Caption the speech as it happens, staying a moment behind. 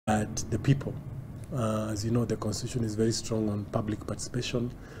That the people, as you know, the Constitution is very strong on public participation,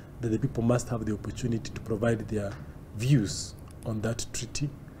 that the people must have the opportunity to provide their views on that treaty.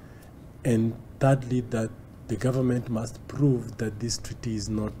 And thirdly, that the government must prove that this treaty is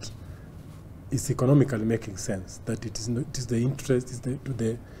economically making sense, that it is to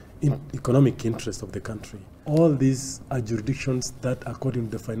the economic interest of the country. All these are jurisdictions that,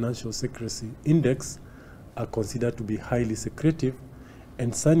 according to the Financial Secrecy Index, are considered to be highly secretive,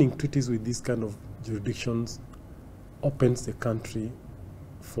 and signing treaties with these kind of jurisdictions opens the country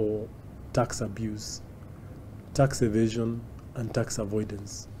for tax abuse, tax evasion, and tax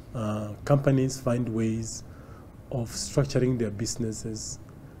avoidance. Companies find ways of structuring their businesses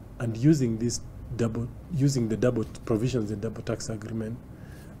and using the double provisions in double tax agreement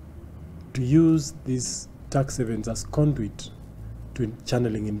to use these tax havens as conduit to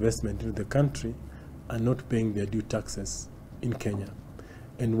channeling investment into the country and not paying their due taxes in Kenya.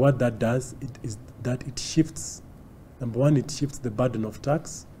 And what that does is that it shifts, number one, it shifts the burden of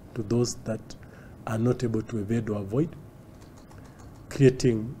tax to those that are not able to evade or avoid,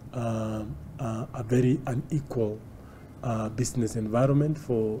 creating a very unequal business environment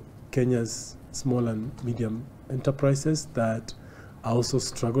for Kenya's small and medium enterprises that are also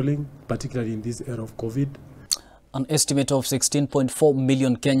struggling, particularly in this era of COVID. An estimate of 16.4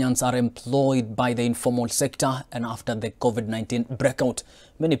 million Kenyans are employed by the informal sector, and after the COVID-19 breakout,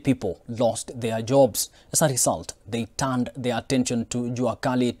 many people lost their jobs. As a result, they turned their attention to Jua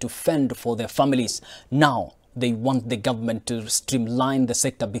Kali to fend for their families. Now, they want the government to streamline the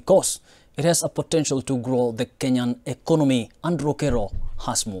sector because it has a potential to grow the Kenyan economy. Andrew Kero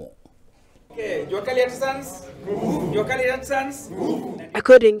has more.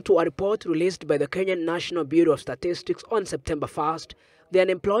 According to a report released by the Kenyan National Bureau of Statistics on September 1st, the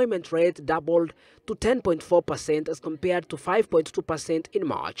unemployment rate doubled to 10.4% as compared to 5.2% in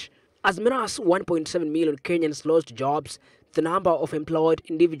March. As many as 1.7 million Kenyans lost jobs, the number of employed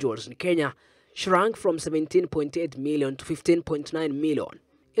individuals in Kenya shrank from 17.8 million to 15.9 million.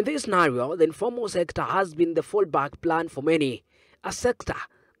 In this scenario, the informal sector has been the fallback plan for many, a sector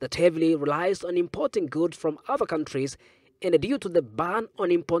that heavily relies on importing goods from other countries, and due to the ban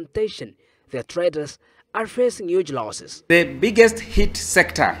on importation, their traders are facing huge losses. The biggest hit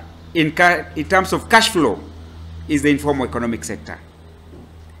sector in terms of cash flow is the informal economic sector.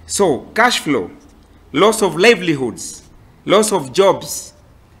 So cash flow, loss of livelihoods, loss of jobs,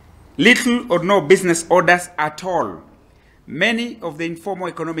 little or no business orders at all. Many of the informal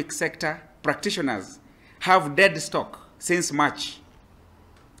economic sector practitioners have dead stock since March.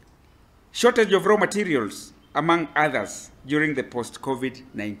 Shortage of raw materials, among others, during the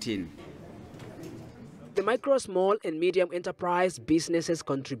post-COVID-19. The micro, small and medium enterprise businesses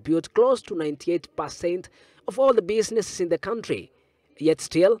contribute close to 98% of all the businesses in the country. Yet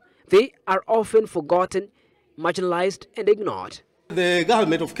still, they are often forgotten, marginalized and ignored. The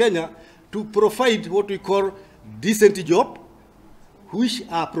government of Kenya to provide what we call decent jobs, which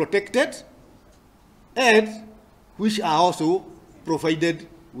are protected and which are also provided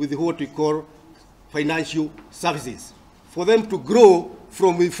with what we call financial services, for them to grow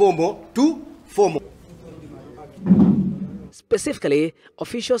from informal to formal. Specifically,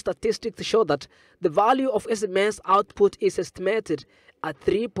 official statistics show that the value of SMEs output is estimated at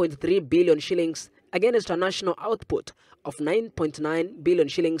 3.3 billion shillings against a national output of 9.9 billion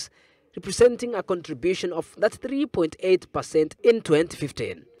shillings, representing a contribution of that 3.8% in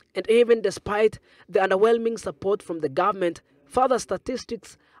 2015. And even despite the underwhelming support from the government, further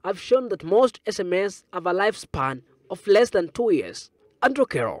statistics have shown that most SMEs have a lifespan of less than 2 years. Andrew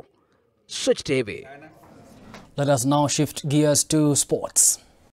Carroll, Switch TV. Let us now shift gears to sports.